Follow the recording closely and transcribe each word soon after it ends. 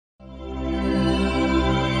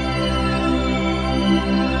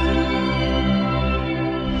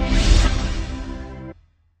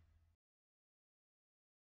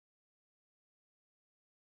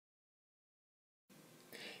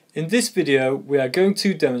In this video we are going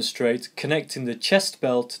to demonstrate connecting the chest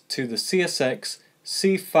belt to the CSX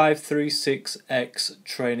C536X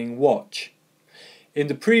training watch. In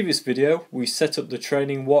the previous video we set up the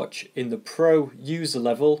training watch in the Pro user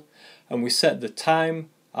level and we set the time,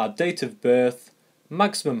 our date of birth,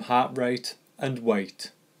 maximum heart rate and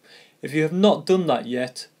weight. If you have not done that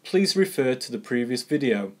yet, please refer to the previous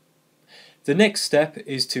video. The next step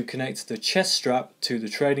is to connect the chest strap to the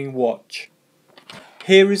training watch.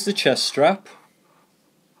 Here is the chest strap.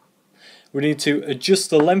 We need to adjust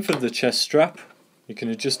the length of the chest strap. You can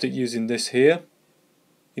adjust it using this here.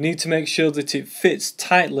 You need to make sure that it fits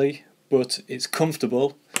tightly but it's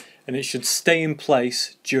comfortable and it should stay in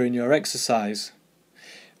place during your exercise.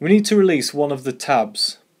 We need to release one of the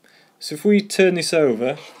tabs. So if we turn this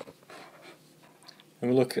over and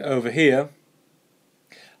we look over here,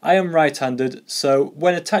 I am right-handed, so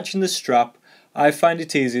when attaching the strap I find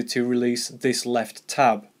it easier to release this left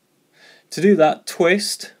tab. To do that,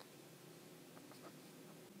 twist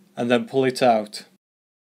and then pull it out.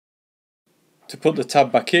 To put the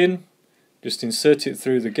tab back in, just insert it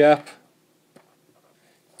through the gap,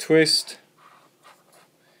 twist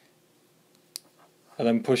and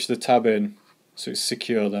then push the tab in so it's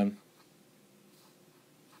secure then.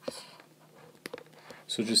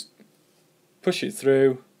 So just push it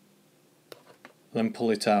through and then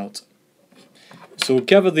pull it out. So we'll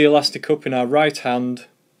gather the elastic up in our right hand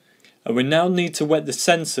and we now need to wet the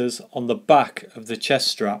sensors on the back of the chest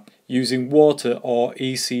strap using water or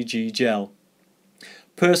ECG gel.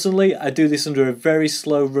 Personally, I do this under a very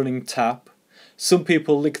slow running tap. Some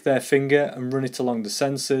people lick their finger and run it along the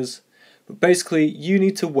sensors, but basically you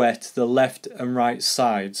need to wet the left and right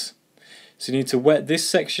sides. So you need to wet this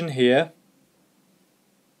section here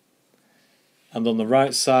and on the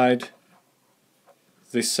right side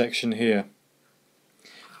this section here.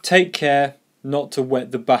 Take care not to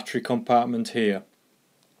wet the battery compartment here.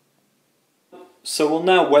 So we'll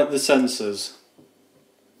now wet the sensors.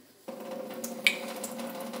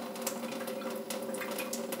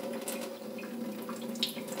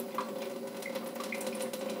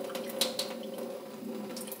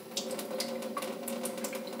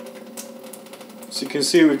 So you can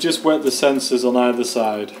see we've just wet the sensors on either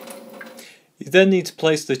side. You then need to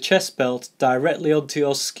place the chest belt directly onto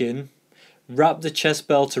your skin. Wrap the chest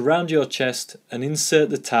belt around your chest and insert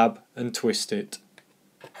the tab and twist it.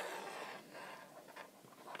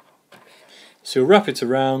 So wrap it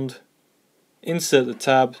around, insert the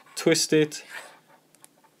tab, twist it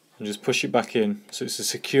and just push it back in so it's a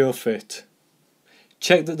secure fit.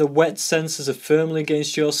 Check that the wet sensors are firmly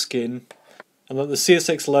against your skin and that the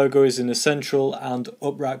CSX logo is in a central and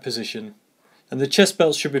upright position. And the chest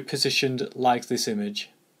belt should be positioned like this image.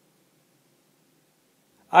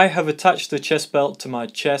 I have attached the chest belt to my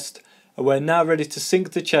chest and we're now ready to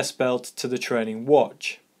sync the chest belt to the training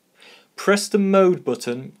watch. Press the mode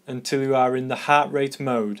button until you are in the heart rate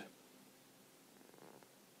mode.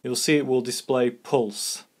 You'll see it will display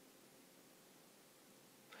pulse.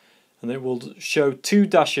 And it will show 2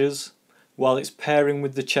 dashes while it's pairing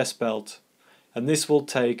with the chest belt. And this will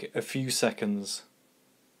take a few seconds.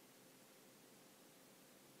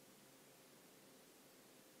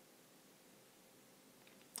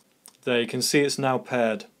 There you can see it's now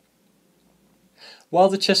paired. While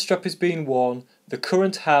the chest strap is being worn, the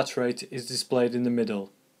current heart rate is displayed in the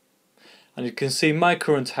middle. And you can see my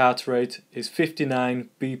current heart rate is 59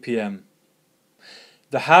 BPM.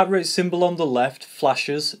 The heart rate symbol on the left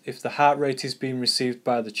flashes if the heart rate is being received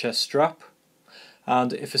by the chest strap.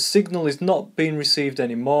 And if a signal is not being received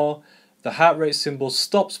anymore, the heart rate symbol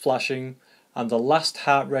stops flashing and the last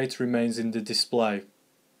heart rate remains in the display.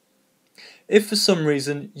 If for some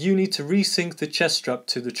reason you need to resync the chest strap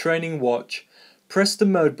to the training watch, press the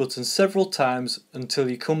mode button several times until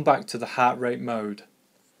you come back to the heart rate mode.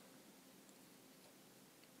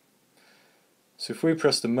 So if we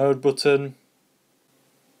press the mode button,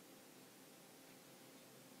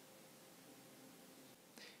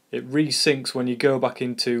 it resyncs when you go back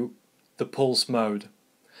into the pulse mode.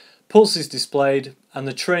 Pulse is displayed and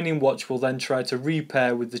the training watch will then try to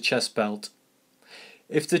repair with the chest belt.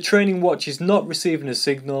 If the training watch is not receiving a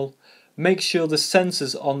signal, make sure the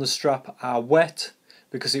sensors on the strap are wet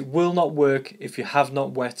because it will not work if you have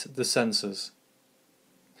not wet the sensors.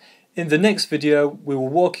 In the next video we will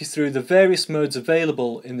walk you through the various modes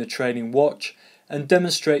available in the training watch and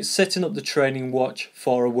demonstrate setting up the training watch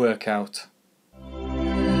for a workout.